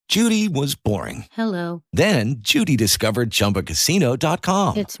Judy was boring. Hello. Then Judy discovered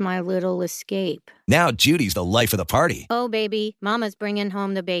ChumbaCasino.com. It's my little escape. Now Judy's the life of the party. Oh, baby, mama's bringing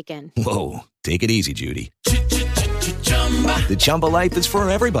home the bacon. Whoa, take it easy, Judy. The Chumba life is for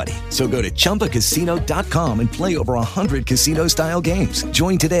everybody. So go to ChumbaCasino.com and play over 100 casino-style games.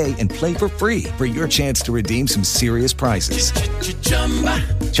 Join today and play for free for your chance to redeem some serious prizes.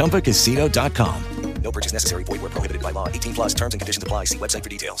 ChumbaCasino.com. No purchase necessary. Void where prohibited by law. 18 plus terms and conditions apply. See website for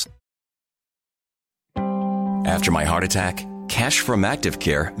details. After my heart attack, cash from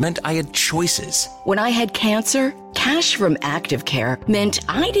ActiveCare meant I had choices. When I had cancer, cash from ActiveCare meant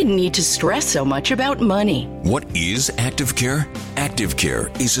I didn't need to stress so much about money. What is ActiveCare?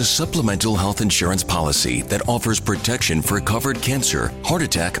 ActiveCare is a supplemental health insurance policy that offers protection for covered cancer, heart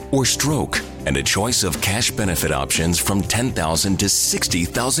attack, or stroke, and a choice of cash benefit options from $10,000 to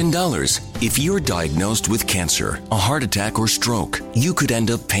 $60,000. If you're diagnosed with cancer, a heart attack, or stroke, you could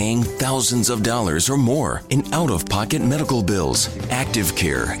end up paying thousands of dollars or more in out-of-pocket medical bills.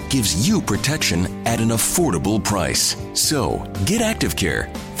 ActiveCare gives you protection at an affordable price. So, get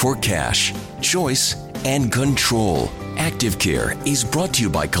ActiveCare for cash, choice, and control. ActiveCare is brought to you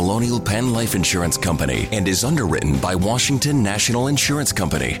by Colonial Penn Life Insurance Company and is underwritten by Washington National Insurance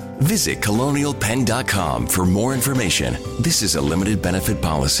Company. Visit colonialpenn.com for more information. This is a limited benefit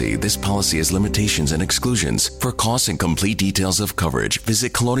policy. This policy has limitations and exclusions. For costs and complete details of coverage,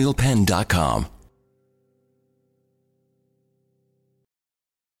 visit colonialpenn.com.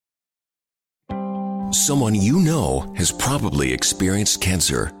 Someone you know has probably experienced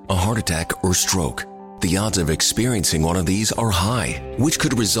cancer, a heart attack, or stroke. The odds of experiencing one of these are high, which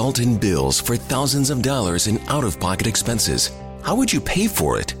could result in bills for thousands of dollars in out-of-pocket expenses. How would you pay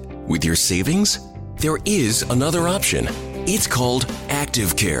for it? With your savings? There is another option. It's called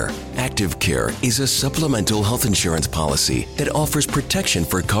ActiveCare. ActiveCare is a supplemental health insurance policy that offers protection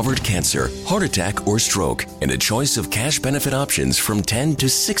for covered cancer, heart attack, or stroke, and a choice of cash benefit options from $10,000 to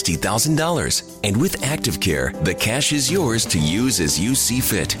 $60,000. And with ActiveCare, the cash is yours to use as you see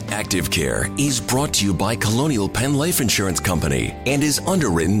fit. ActiveCare is brought to you by Colonial Penn Life Insurance Company and is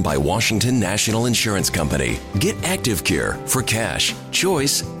underwritten by Washington National Insurance Company. Get ActiveCare for cash,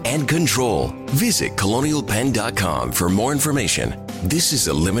 choice, and control. Visit colonialpenn.com for more information. This is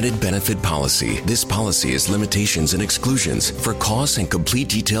a limited benefit policy. This policy has limitations and exclusions. For costs and complete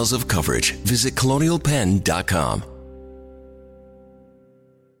details of coverage, visit colonialpenn.com.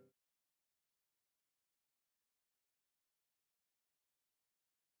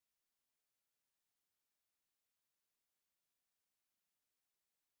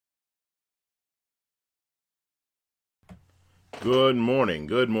 Good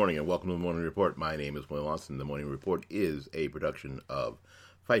morning, and welcome to the Morning Report. My name is William Lawson. The Morning Report is a production of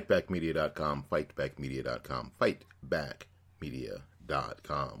FightBackMedia.com, FightBackMedia.com,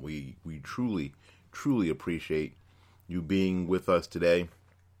 FightBackMedia.com. We truly appreciate you being with us today.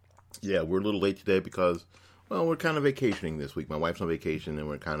 Yeah, we're a little late today because, well, we're kind of vacationing this week. My wife's on vacation, and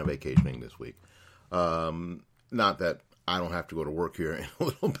we're kind of vacationing this week. Not that I don't have to go to work here in a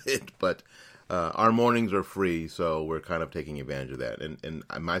little bit, but our mornings are free, so we're kind of taking advantage of that. And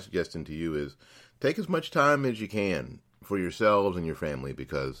my suggestion to you is take as much time as you can for yourselves and your family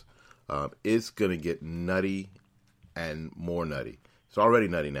because it's going to get nutty and more nutty. It's already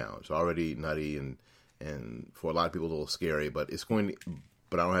nutty now. It's already nutty and for a lot of people a little scary, but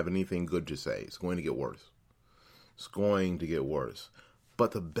but I don't have anything good to say. It's going to get worse. It's going to get worse.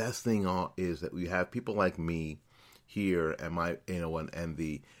 But the best thing is that we have people like me here and and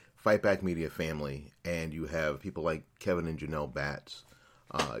the Fight Back Media family, and you have people like Kevin and Janelle Batts.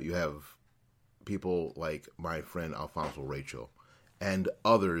 You have people like my friend Alfonso Rachel and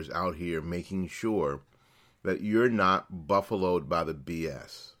others out here making sure that you're not buffaloed by the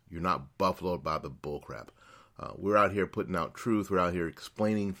BS. You're not buffaloed by the bullcrap. We're out here putting out truth. We're out here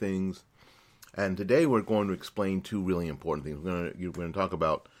explaining things. And today we're going to explain two really important things. We're going to talk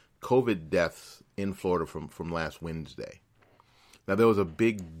about COVID deaths in Florida from last Wednesday. Now, there was a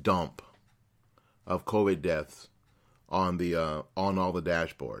big dump of COVID deaths on all the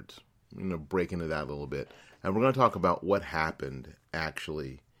dashboards. I'm going to break into that a little bit. And we're going to talk about what happened,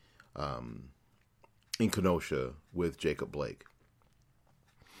 actually, in Kenosha with Jacob Blake.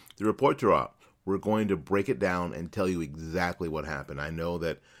 The reports are up. We're going to break it down and tell you exactly what happened. I know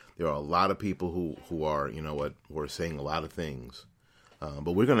that there are a lot of people who are, who are saying a lot of things.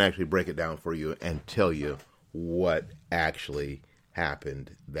 But we're going to actually break it down for you and tell you what actually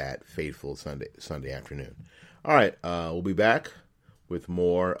happened that fateful Sunday afternoon. All right, we'll be back with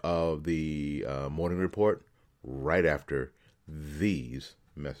more of the morning report right after these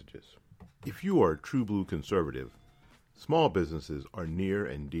messages. If you are a true blue conservative, Small businesses are near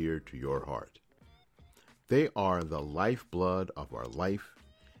and dear to your heart. They are the lifeblood of our life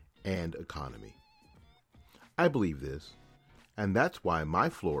and economy. I believe this, and that's why my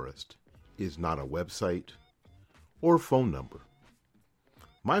florist is not a website or a phone number.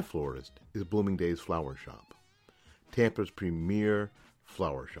 My florist is Blooming Days Flower Shop, Tampa's premier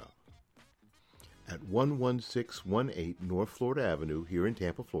flower shop. At 11618 North Florida Avenue here in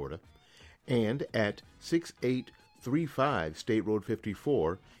Tampa, Florida, and at 6835 State Road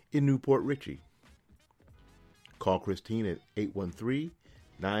 54 in Newport Richey. Call Christine at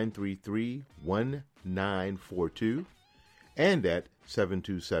 813-933-1942 and at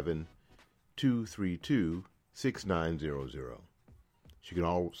 727-232-6900. She can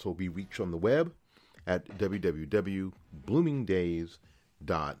also be reached on the web at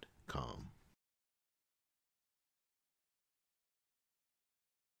www.bloomingdays.com.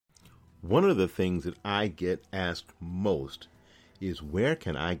 One of the things that I get asked most is where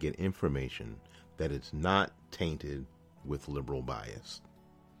can I get information that is not tainted with liberal bias,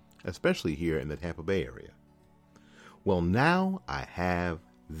 especially here in the Tampa Bay area. Well, now I have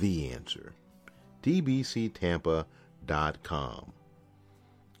the answer. tbctampa.com,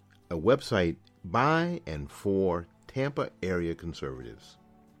 a website by and for Tampa area conservatives.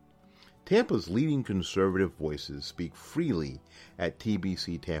 Tampa's leading conservative voices speak freely at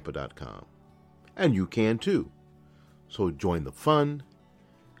tbctampa.com, and you can too. So join the fun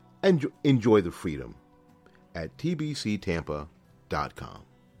and enjoy the freedom at tbctampa.com.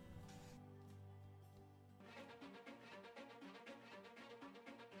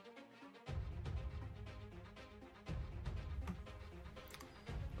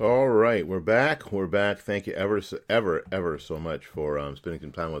 All right, we're back. Thank you ever so much for spending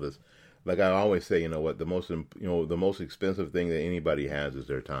some time with us. Like I always say, the most expensive thing that anybody has is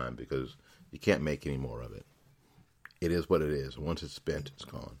their time, because you can't make any more of it. It is what it is. Once it's spent, it's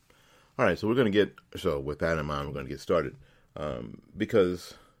gone. All right, so with that in mind, we're going to get started,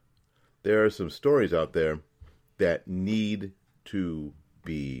 because there are some stories out there that need to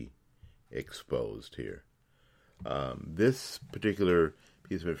be exposed here. This particular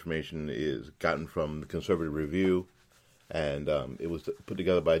piece of information is gotten from the Conservative Review, and it was put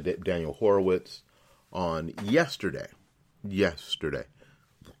together by Daniel Horowitz on yesterday, and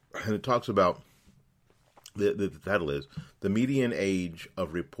it talks about the title is "The Median Age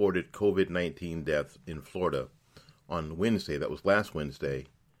of Reported COVID-19 Deaths in Florida on Wednesday," that was last Wednesday,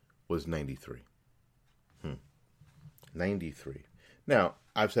 was 93. 93. Now,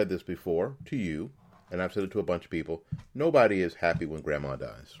 I've said this before to you, and I've said it to a bunch of people. Nobody is happy when grandma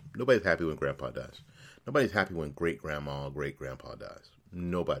dies. Nobody's happy when grandpa dies. Nobody's happy when great-grandma or great-grandpa dies.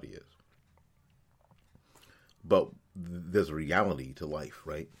 Nobody is. But there's a reality to life,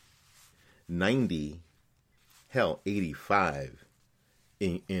 right? 90, hell, 85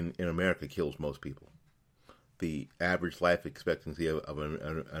 in America kills most people. The average life expectancy of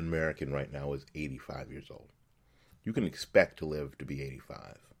an American right now is 85 years old. You can expect to live to be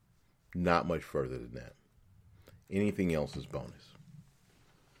 85. Not much further than that. Anything else is bonus.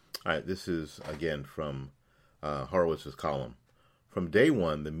 All right, this is, again, from Horowitz's column. From day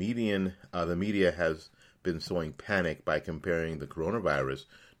one, the media has been sowing panic by comparing the coronavirus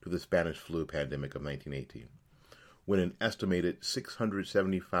to the Spanish flu pandemic of 1918, when an estimated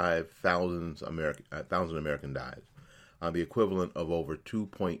 675,000 Americans died, the equivalent of over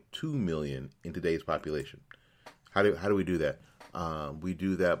 2.2 million in today's population. How do we do that? We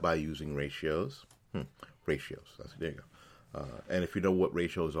do that by using ratios. Ratios. There you go. And if you know what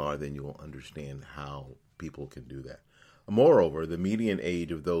ratios are, then you will understand how people can do that. Moreover, the median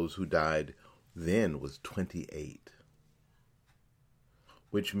age of those who died then was 28,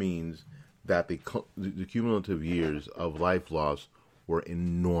 which means that the cumulative years of life loss were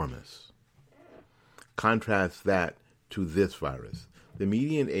enormous. Contrast that to this virus. The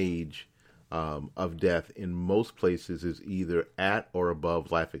median age of death in most places is either at or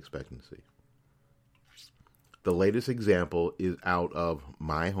above life expectancy. The latest example is out of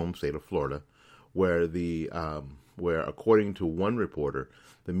my home state of Florida, where according to one reporter,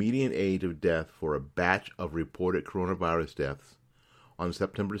 the median age of death for a batch of reported coronavirus deaths on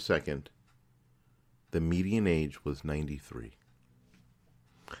September 2nd, the median age was 93.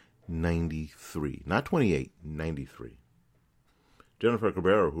 93. Not 28, 93. Jennifer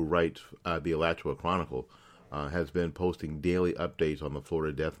Cabrera, who writes the Alachua Chronicle, has been posting daily updates on the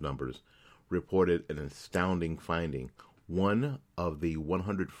Florida death numbers, reported an astounding finding. One of the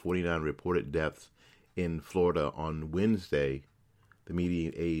 149 reported deaths in Florida on Wednesday, the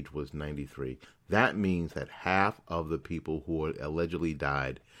median age was 93. That means that half of the people who allegedly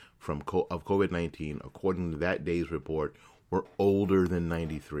died of COVID-19, according to that day's report, were older than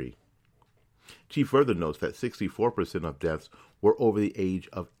 93. She further notes that 64% of deaths were over the age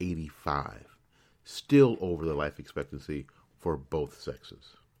of 85, still over the life expectancy for both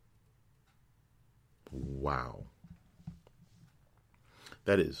sexes. Wow.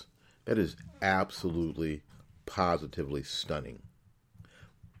 That is absolutely, positively stunning.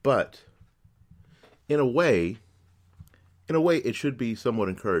 But in a way, it should be somewhat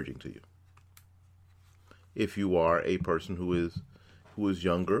encouraging to you. If you are a person who is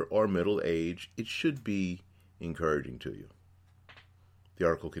younger or middle age, it should be encouraging to you. The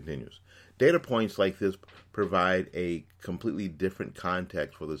article continues. Data points like this provide a completely different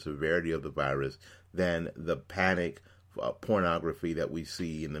context for the severity of the virus than the panic pornography that we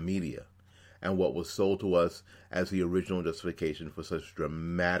see in the media, and what was sold to us as the original justification for such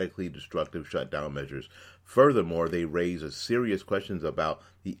dramatically destructive shutdown measures. Furthermore, they raise serious questions about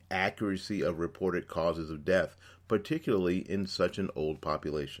the accuracy of reported causes of death, particularly in such an old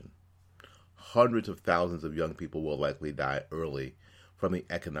population. Hundreds of thousands of young people will likely die early from the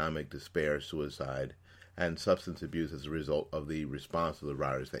economic despair, suicide, and substance abuse as a result of the response to the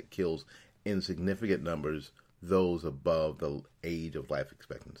virus that kills in significant numbers those above the age of life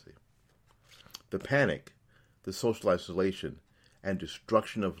expectancy. The panic, the social isolation, and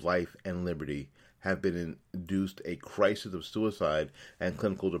destruction of life and liberty have been induced a crisis of suicide and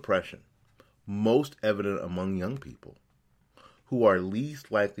clinical depression, most evident among young people, who are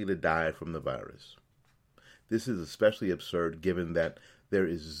least likely to die from the virus. This is especially absurd given that there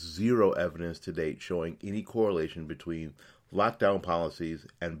is zero evidence to date showing any correlation between lockdown policies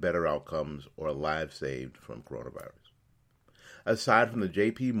and better outcomes or lives saved from coronavirus. Aside from the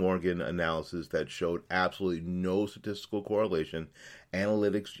J.P. Morgan analysis that showed absolutely no statistical correlation,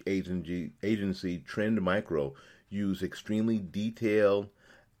 analytics agency Trend Micro used extremely detailed,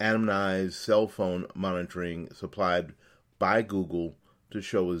 anonymized cell phone monitoring supplied by Google to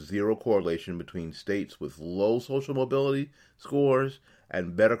show a zero correlation between states with low social mobility scores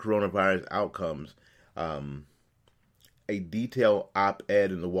and better coronavirus outcomes. A detailed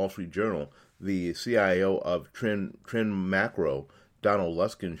op-ed in the Wall Street Journal, the CIO of Trend Macro, Donald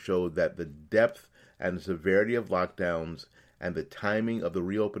Luskin, showed that the depth and the severity of lockdowns and the timing of the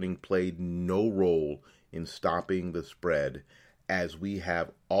reopening played no role in stopping the spread, as we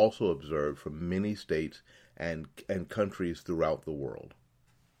have also observed from many states and countries throughout the world.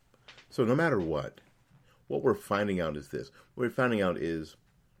 So no matter what we're finding out is this. What we're finding out is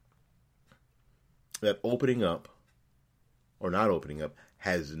that opening up or not opening up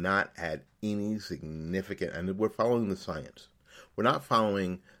has not had any significant, and we're following the science. We're not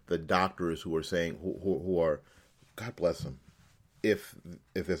following the doctors who are saying, who are, God bless them, if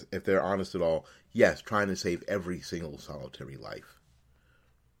they're honest at all, yes, trying to save every single solitary life.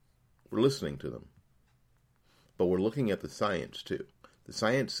 We're listening to them. But we're looking at the science too. The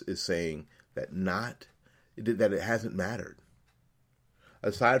science is saying that it hasn't mattered.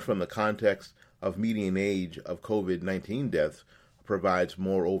 Aside from the context of median age of COVID-19 deaths provides,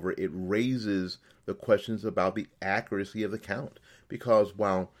 moreover, it raises the questions about the accuracy of the count. Because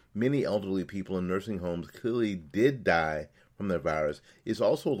while many elderly people in nursing homes clearly did die from the virus, it's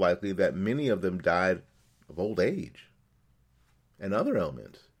also likely that many of them died of old age and other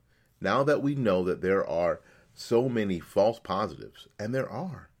ailments. Now that we know that there are so many false positives, and there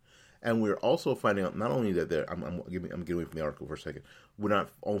are, and we're also finding out not only that I'm getting away from the article for a second. We're not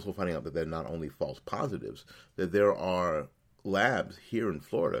also finding out that they're not only false positives, that there are labs here in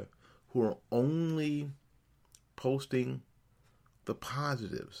Florida who are only posting the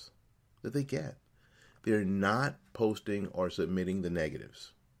positives that they get. They're not posting or submitting the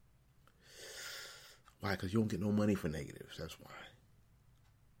negatives. Why? Because you don't get no money for negatives. That's why.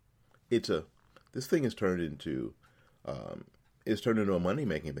 This thing is turned into a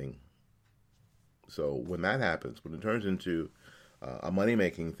money-making thing. So when that happens, when it turns into a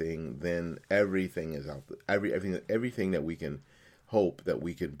money-making thing, then everything is out. Everything that we can hope, that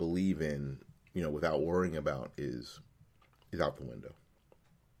we can believe in, without worrying about, is out the window.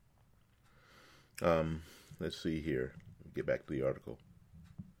 Let's see here. Get back to the article.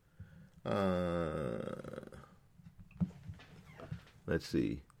 Let's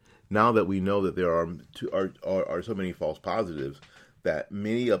see. Now that we know that there are so many false positives, that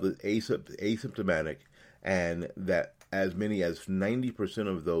many of the asymptomatic, and that as many as 90%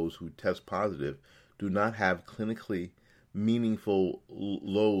 of those who test positive do not have clinically meaningful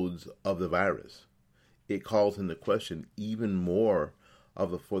loads of the virus, it calls into question even more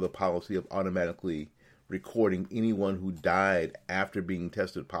for the policy of automatically recording anyone who died after being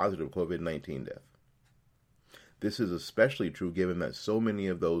tested positive COVID-19 death. This is especially true given that so many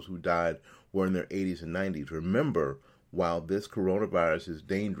of those who died were in their 80s and 90s. Remember, while this coronavirus is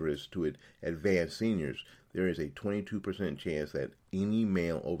dangerous to advanced seniors, there is a 22% chance that any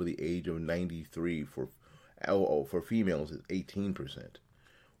male over the age of 93 for females is 18%,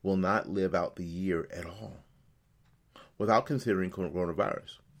 will not live out the year at all, without considering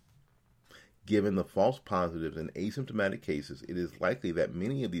coronavirus. Given the false positives and asymptomatic cases, it is likely that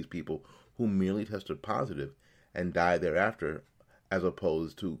many of these people who merely tested positive and died thereafter, as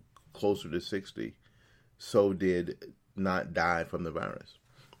opposed to closer to 60, so did not die from the virus.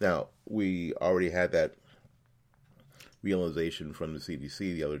 Now, we already had that realization from the CDC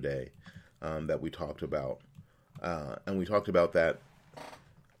the other day that we talked about. And we talked about that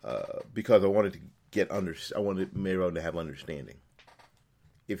because I wanted Mayron to have understanding.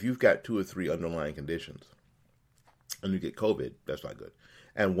 If you've got 2 or 3 underlying conditions and you get COVID, that's not good.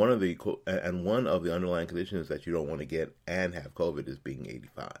 And one of the underlying conditions that you don't want to get and have COVID is being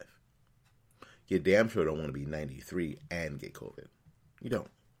 85. You damn sure don't want to be 93 and get COVID. You don't,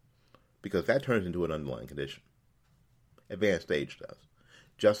 because that turns into an underlying condition. Advanced stage does.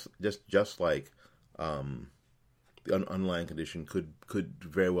 Just like the underlying condition could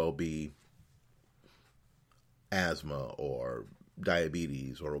very well be asthma or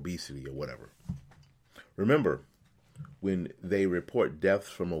diabetes or obesity or whatever. Remember, when they report deaths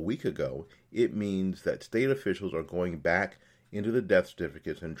from a week ago, it means that state officials are going back into the death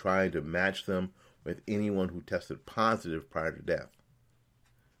certificates and trying to match them with anyone who tested positive prior to death.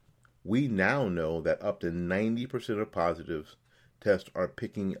 We now know that up to 90% of positives tests are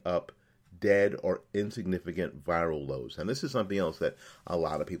picking up dead or insignificant viral loads. And this is something else that a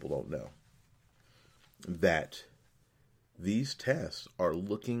lot of people don't know. That these tests are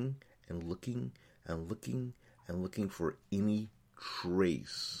looking and looking and looking and looking for any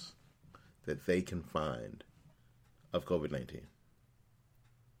trace that they can find of COVID-19.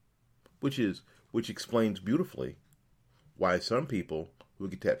 Which explains beautifully why some people who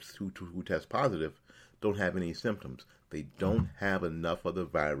test positive don't have any symptoms. They don't have enough of the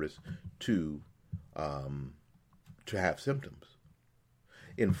virus to have symptoms.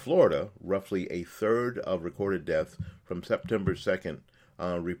 In Florida, roughly a third of recorded deaths from September 2nd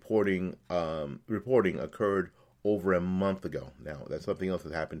reporting occurred over a month ago. Now, that's something else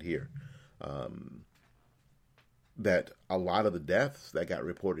that happened here. That a lot of the deaths that got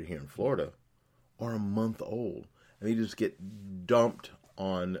reported here in Florida are a month old, and they just get dumped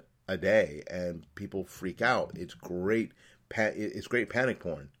on a day, and people freak out. It's great. It's great panic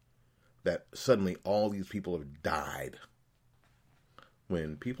porn that suddenly all these people have died,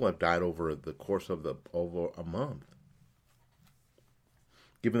 when people have died over the course of over a month.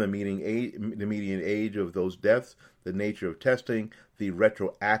 Given the median age of those deaths, the nature of testing, the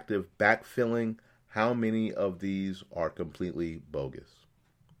retroactive backfilling, how many of these are completely bogus?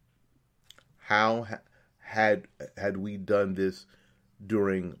 How had we done this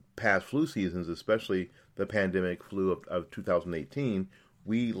during past flu seasons, especially the pandemic flu of 2018,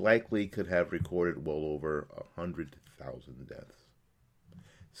 we likely could have recorded well over 100,000 deaths.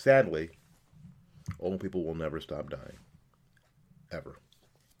 Sadly, old people will never stop dying. Ever.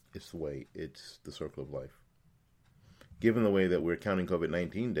 It's the circle of life. Given the way that we're counting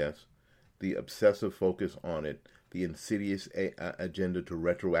COVID-19 deaths, the obsessive focus on it, the insidious agenda to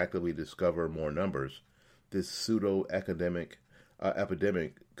retroactively discover more numbers, this pseudo-epidemic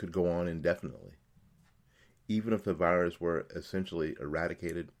could go on indefinitely, even if the virus were essentially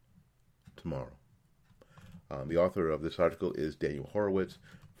eradicated tomorrow. The author of this article is Daniel Horowitz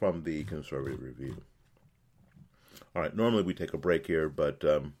from the Conservative Review. All right, normally we take a break here, but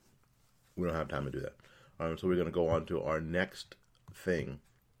we don't have time to do that. So we're going to go on to our next thing.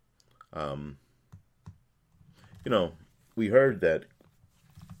 We heard that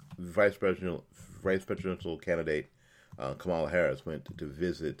Vice Presidential candidate Kamala Harris went to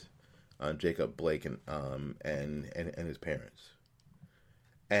visit Jacob Blake and his parents,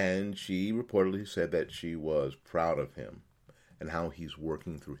 and she reportedly said that she was proud of him and how he's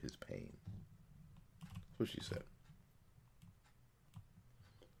working through his pain. That's what she said.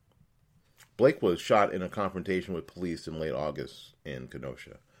 Blake was shot in a confrontation with police in late August in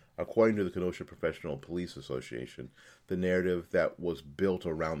Kenosha. According to the Kenosha Professional Police Association, the narrative that was built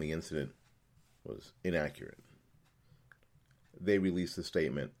around the incident was inaccurate. They released a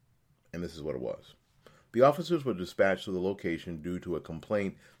statement, and this is what it was. The officers were dispatched to the location due to a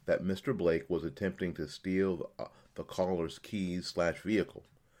complaint that Mr. Blake was attempting to steal the caller's keys/vehicle.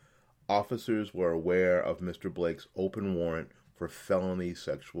 Officers were aware of Mr. Blake's open warrant for felony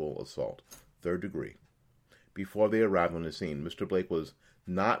sexual assault, 3rd degree. Before they arrived on the scene, Mr. Blake was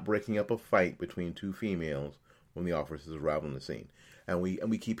not breaking up a fight between 2 females when the officers arrive on the scene. And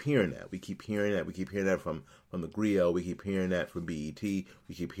we keep hearing that. We keep hearing that from the Griot. We keep hearing that from BET. We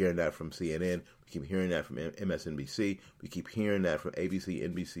keep hearing that from CNN. We keep hearing that from MSNBC. We keep hearing that from ABC,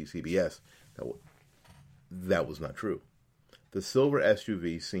 NBC, CBS. That was not true. The silver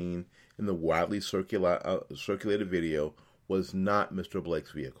SUV seen in the widely circulated video was not Mr.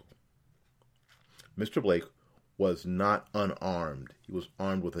 Blake's vehicle. Mr. Blake was not unarmed. He was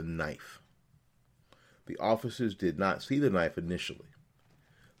armed with a knife. The officers did not see the knife initially.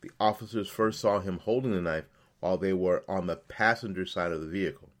 The officers first saw him holding the knife while they were on the passenger side of the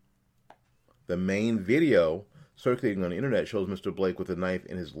vehicle. The main video circulating on the internet shows Mr. Blake with the knife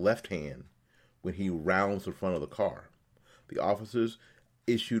in his left hand when he rounds the front of the car. The officers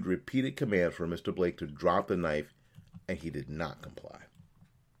issued repeated commands for Mr. Blake to drop the knife, and he did not comply.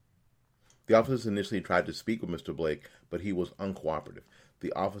 The officers initially tried to speak with Mr. Blake, but he was uncooperative.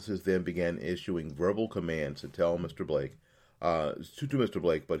 The officers then began issuing verbal commands to tell Mr. Blake, to Mr.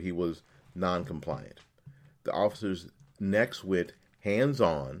 Blake, but he was non-compliant. The officers next went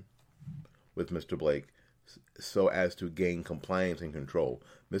hands-on with Mr. Blake so as to gain compliance and control.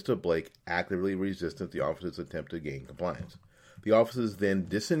 Mr. Blake actively resisted the officers' attempt to gain compliance. The officers then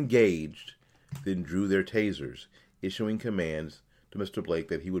disengaged, then drew their tasers, issuing commands to Mr. Blake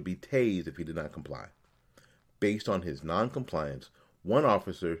that he would be tased if he did not comply. Based on his non-compliance, one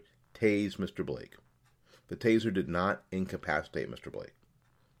officer tased Mr. Blake. The taser did not incapacitate Mr. Blake.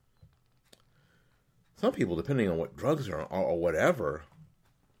 Some people, depending on what drugs are or whatever,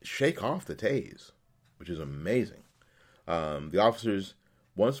 shake off the tase, which is amazing. The officers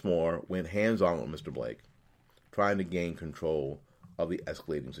once more went hands-on with Mr. Blake, trying to gain control of the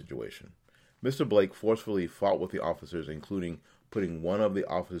escalating situation. Mr. Blake forcefully fought with the officers, including putting one of the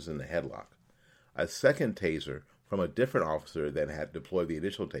officers in the headlock. A second taser from a different officer that had deployed the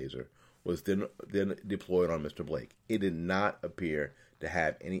initial taser was then deployed on Mr. Blake. It did not appear to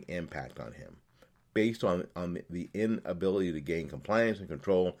have any impact on him. Based on the inability to gain compliance and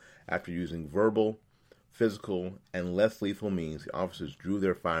control after using verbal, physical, and less lethal means, the officers drew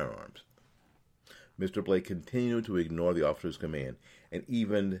their firearms. Mr. Blake continued to ignore the officer's command, and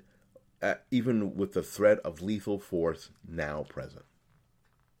even with the threat of lethal force now present.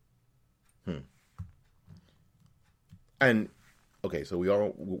 And okay, so we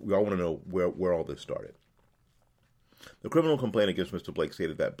all want to know where all this started. The criminal complaint against Mr. Blake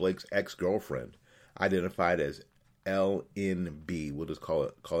stated that Blake's ex-girlfriend, identified as LNB, we'll just call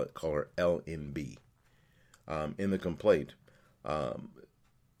her LNB, in the complaint,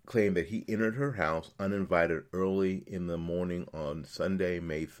 claimed that he entered her house uninvited early in the morning on Sunday,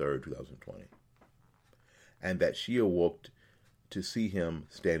 May 3rd, 2020, and that she awoke to see him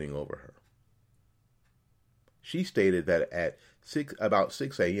standing over her. She stated that at about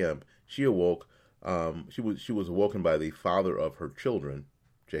 6 a.m., she awoke. She was awoken by the father of her children,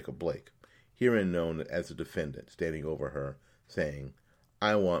 Jacob Blake, herein known as the defendant, standing over her, saying,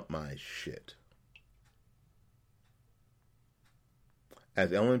 "I want my shit."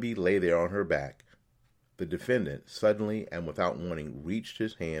 As LNB lay there on her back, the defendant suddenly and without warning reached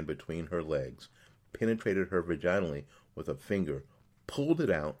his hand between her legs, penetrated her vaginally with a finger, pulled it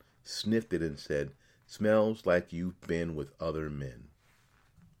out, sniffed it, and said, "Smells like you've been with other men."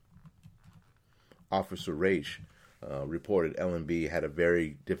 Officer Raish reported LNB had a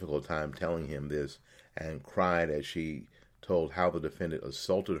very difficult time telling him this and cried as she told how the defendant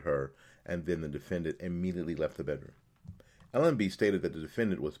assaulted her, and then the defendant immediately left the bedroom. LNB stated that the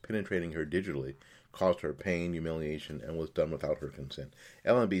defendant was penetrating her digitally, caused her pain, humiliation, and was done without her consent.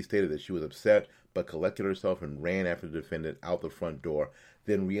 LNB stated that she was upset, but collected herself and ran after the defendant out the front door,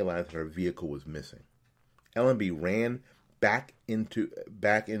 then realized that her vehicle was missing. LNB ran back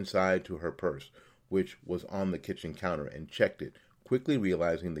inside to her purse, which was on the kitchen counter, and checked it, quickly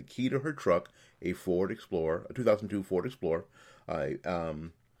realizing the key to her truck, a 2002 Ford Explorer,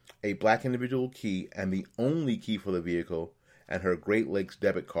 a black individual key, and the only key for the vehicle, and her Great Lakes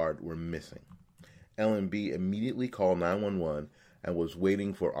debit card were missing. LNB immediately called 911 and was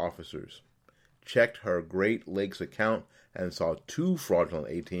waiting for officers. Checked her Great Lakes account and saw 2 fraudulent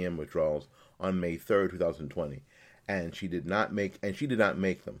ATM withdrawals on May 3rd, 2020, and she did not make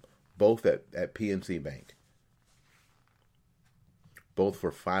them, both at PNC Bank, both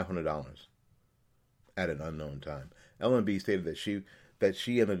for $500 at an unknown time. LNB stated that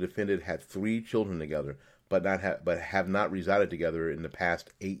she and the defendant had 3 children together, but have not resided together in the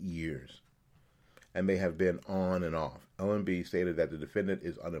past 8 years, and they have been on and off. LNB stated that the defendant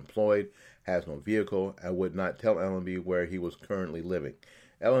is unemployed, has no vehicle, and would not tell LNB where he was currently living.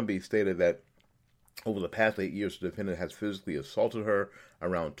 LNB stated that over the past 8 years, the defendant has physically assaulted her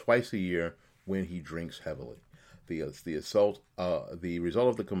around twice a year when he drinks heavily. the assault. The result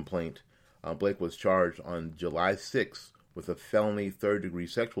of the complaint, Blake was charged on July 6th with a felony third-degree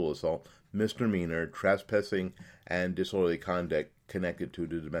sexual assault, misdemeanor, trespassing, and disorderly conduct connected to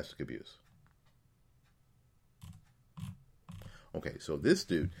the domestic abuse. Okay, so this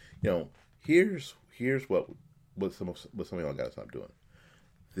dude, here's what some of y'all got to stop doing.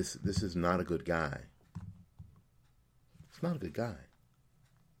 This is not a good guy. It's not a good guy.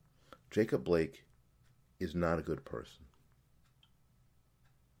 Jacob Blake is not a good person.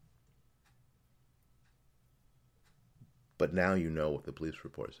 But now you know what the police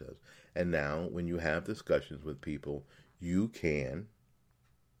report says. And now when you have discussions with people, you can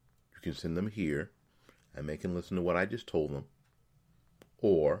send them here and make them listen to what I just told them.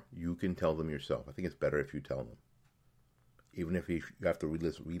 Or you can tell them yourself. I think it's better if you tell them. Even if you have to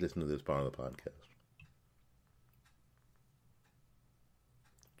re-listen to this part of the podcast.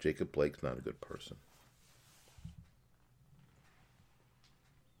 Jacob Blake's not a good person.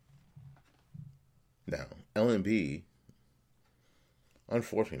 Now, LMB,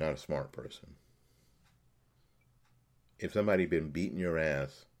 unfortunately not a smart person. If somebody been beating your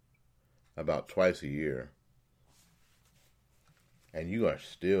ass about twice a year, and you are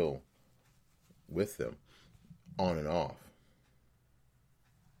still with them on and off,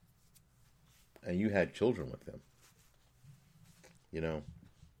 and you had children with them,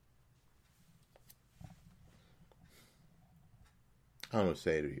 I don't know what to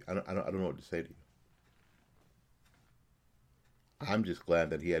say to you. I don't know what to say to you. I'm just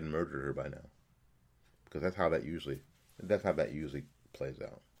glad that he hadn't murdered her by now, because that's how that usually plays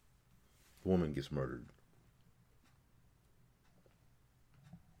out. The woman gets murdered.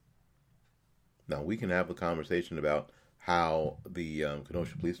 Now we can have a conversation about how the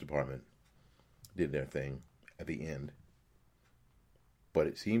Kenosha Police Department did their thing at the end, but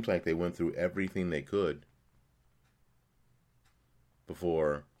it seems like they went through everything they could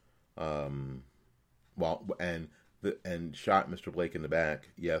before, and shot Mr. Blake in the back.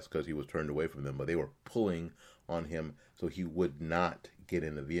 Yes, because he was turned away from them, but they were pulling on him so he would not get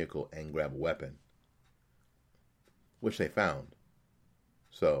in the vehicle and grab a weapon, which they found.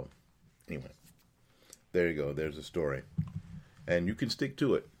 So, anyway, there you go. There's a story, and you can stick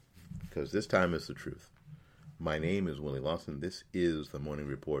to it because this time it's the truth. My name is Willie Lawson. This is the Morning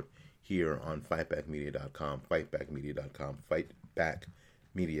Report here on FightBackMedia.com, FightBackMedia.com,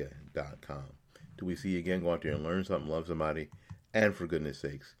 FightBackMedia.com. Till we see you again, go out there and learn something, love somebody, and for goodness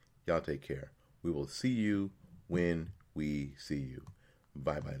sakes, y'all take care. We will see you when we see you.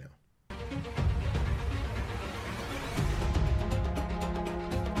 Bye-bye now.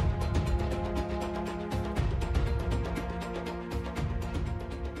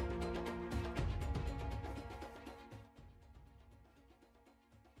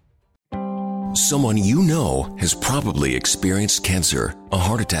 Someone you know has probably experienced cancer, a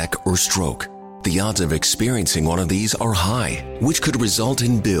heart attack, or stroke. The odds of experiencing one of these are high, which could result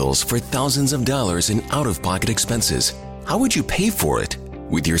in bills for thousands of dollars in out-of-pocket expenses. How would you pay for it?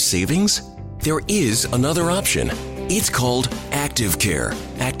 With your savings? There is another option. It's called Active Care.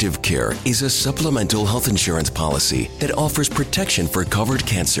 Active Care is a supplemental health insurance policy that offers protection for covered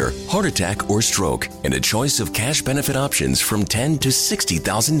cancer, heart attack, or stroke, and a choice of cash benefit options from $10,000 to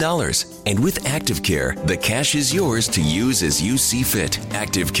 $60,000. And with Active Care, the cash is yours to use as you see fit.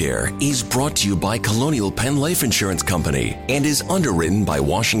 Active Care is brought to you by Colonial Penn Life Insurance Company and is underwritten by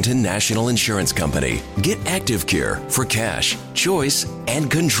Washington National Insurance Company. Get Active Care for cash, choice,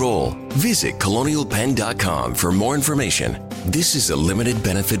 and control. Visit colonialpenn.com for more information. This is a limited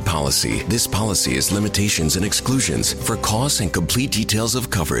benefit policy. This policy has limitations and exclusions. For costs and complete details of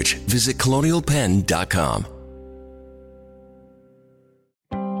coverage, visit colonialpenn.com.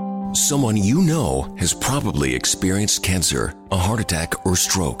 Someone you know has probably experienced cancer, a heart attack, or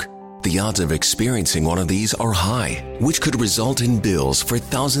stroke. The odds of experiencing one of these are high, which could result in bills for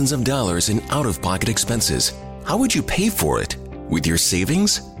thousands of dollars in out-of-pocket expenses. How would you pay for it? With your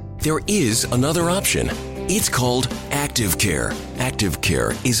savings? There is another option. It's called Active Care. Active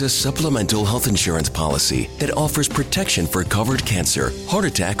Care is a supplemental health insurance policy that offers protection for covered cancer, heart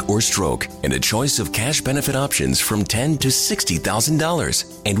attack, or stroke, and a choice of cash benefit options from $10,000 to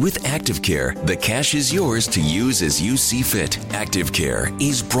 $60,000. And with Active Care, the cash is yours to use as you see fit. Active Care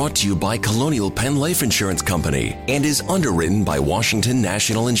is brought to you by Colonial Penn Life Insurance Company and is underwritten by Washington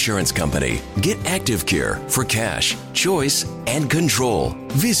National Insurance Company. Get Active Care for cash, choice, and control.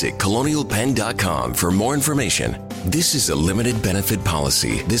 Visit colonialpenn.com for more information. This is a limited benefit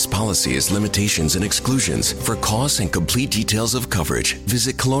policy. This policy has limitations and exclusions. For costs and complete details of coverage,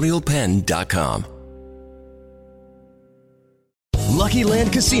 visit colonialpenn.com. Lucky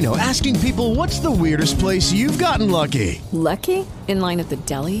Land Casino, asking people, what's the weirdest place you've gotten lucky? Lucky? In line at the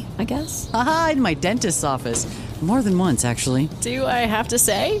deli, I guess? Aha, in my dentist's office. More than once, actually. Do I have to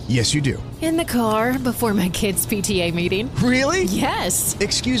say? Yes, you do. In the car before my kids' PTA meeting. Really? Yes.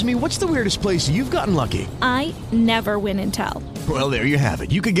 Excuse me, what's the weirdest place you've gotten lucky? I never win and tell. Well, there you have it.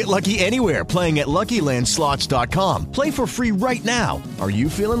 You can get lucky anywhere, playing at LuckyLandSlots.com. Play for free right now. Are you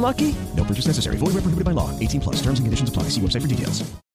feeling lucky? No purchase necessary. Void where prohibited by law. 18+. Terms and conditions apply. See website for details.